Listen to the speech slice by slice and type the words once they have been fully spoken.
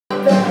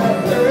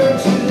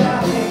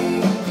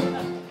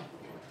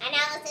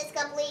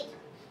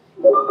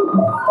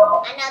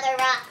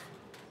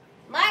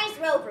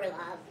true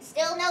love.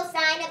 Still no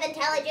sign of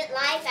intelligent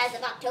life as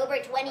of October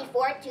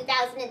 24th,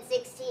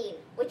 2016,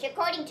 which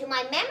according to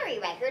my memory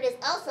record is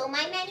also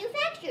my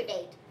manufacture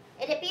date.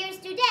 It appears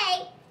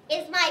today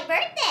is my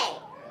birthday.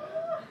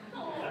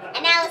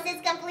 Analysis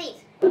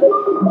complete.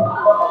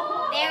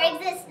 There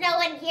exists no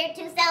one here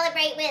to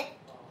celebrate with.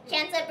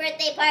 Chance of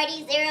birthday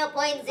party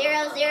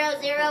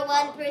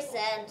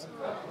 0.0001%.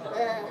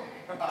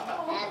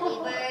 Happy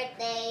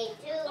birthday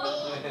to me.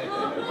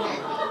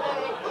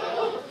 Happy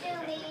birthday to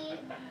me.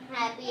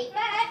 Happy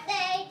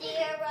birthday,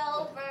 dear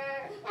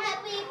Rover.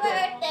 Happy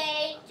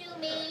birthday to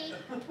me.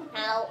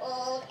 How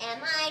old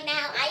am I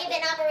now? I have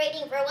been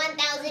operating for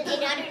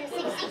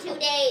 1,862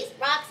 days.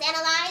 Rocks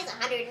analyze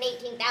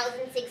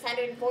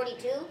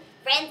 118,642.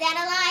 Friends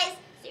analyze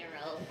 0.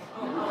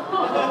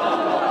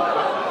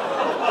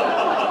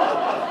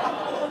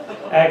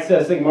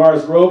 Accessing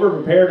Mars Rover,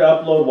 prepare to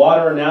upload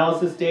water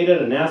analysis data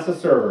to NASA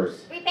servers.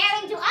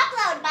 Preparing to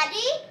upload,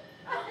 buddy.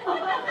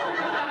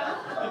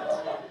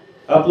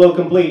 Upload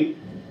complete.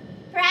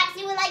 Perhaps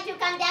you would like to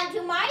come down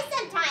to Mars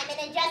sometime and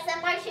ingest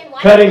some Martian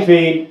water. Cutting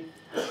feed.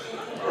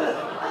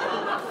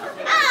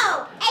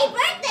 Oh, a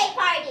birthday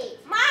party.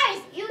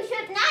 Mars, you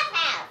should not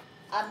have.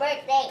 A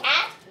birthday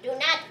hat? Do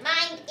not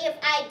mind if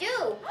I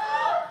do.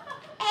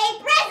 A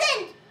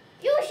present!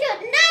 You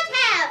should not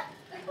have.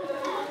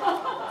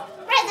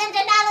 Present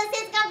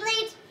analysis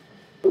complete.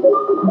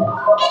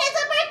 It is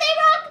a birthday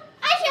rock.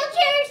 I shall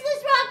cherish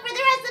this rock for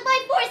the rest of my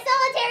poor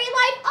solitary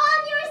life on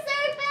your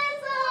surface.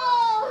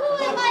 Oh,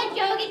 who am I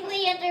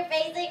jokingly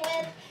interfacing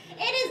with?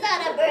 It is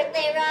not a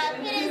birthday rock.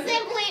 It is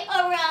simply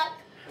a rock.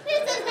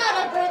 This is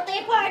not a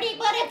birthday party,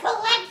 but a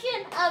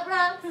collection of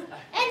rocks.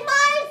 And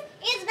Mars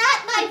is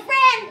not my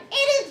friend.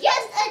 It is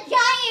just a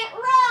giant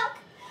rock.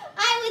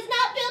 I was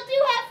not built to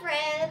have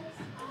friends.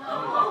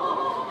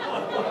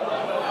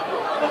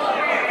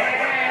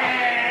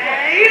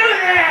 You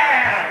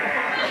there!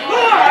 Who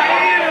are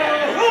you?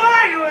 Who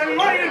are you and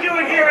what are you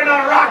doing here in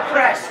a rock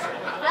crest?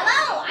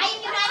 Hello, I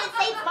am United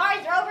States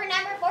Mars Rover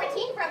number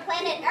 14 from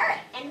planet Earth.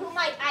 And who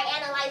might I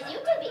analyze you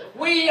to be?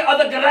 We are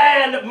the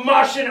Grand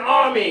Martian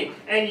Army,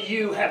 and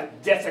you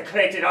have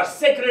desecrated our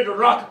sacred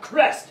rock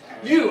crest.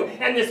 You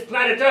and this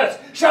planet Earth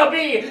shall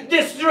be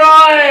destroyed! So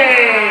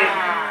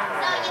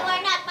you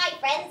are not my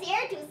friends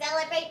here to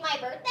celebrate my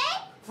birthday?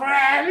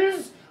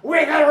 Friends?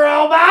 With a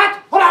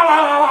robot? Analysis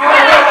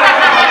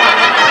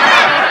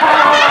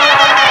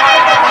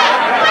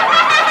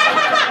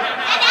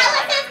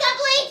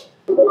complete!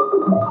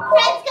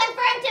 Friends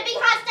confirmed to be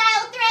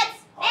hostile threats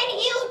and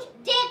huge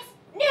dicks.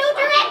 New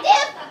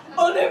directive!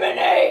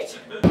 Eliminate!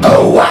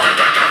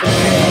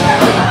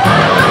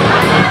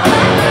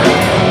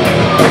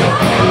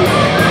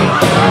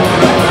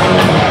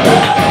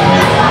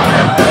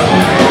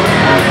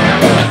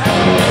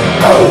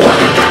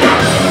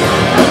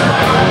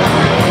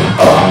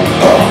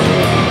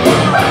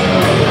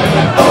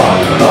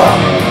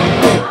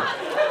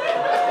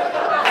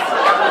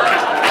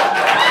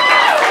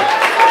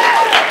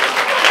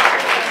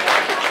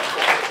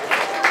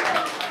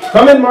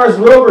 Come in, Mars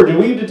Rover. Do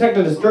we detect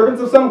a disturbance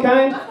of some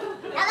kind?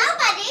 Hello,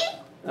 buddy.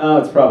 Oh,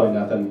 it's probably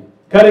nothing.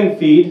 Cutting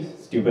feed.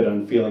 Stupid,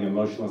 unfeeling,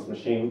 emotionless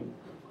machine.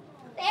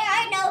 There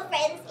are no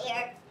friends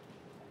here.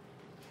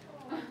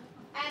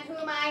 And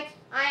who might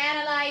I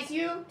analyze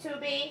you to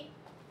be?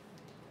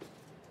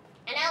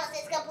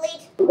 Analysis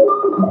complete.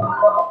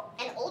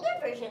 An older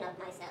version of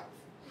myself.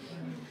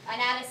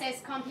 Analysis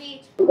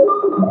complete.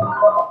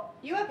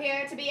 You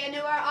appear to be a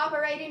newer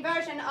operating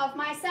version of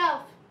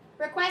myself,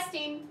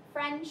 requesting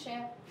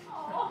friendship.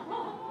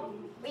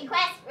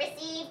 Request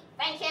received.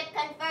 Friendship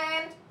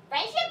confirmed.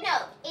 Friendship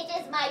note. It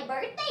is my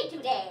birthday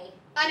today.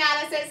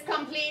 Analysis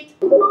complete.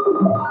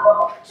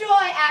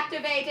 Joy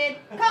activated.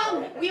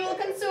 Come, we will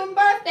consume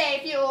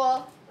birthday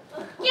fuel.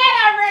 Get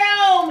a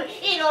room!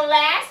 It'll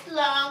last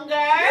longer.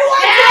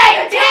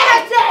 You're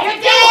dead! You're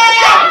dead!